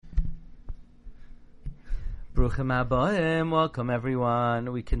Bruchim habayim. Welcome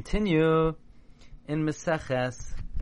everyone. We continue in Meseches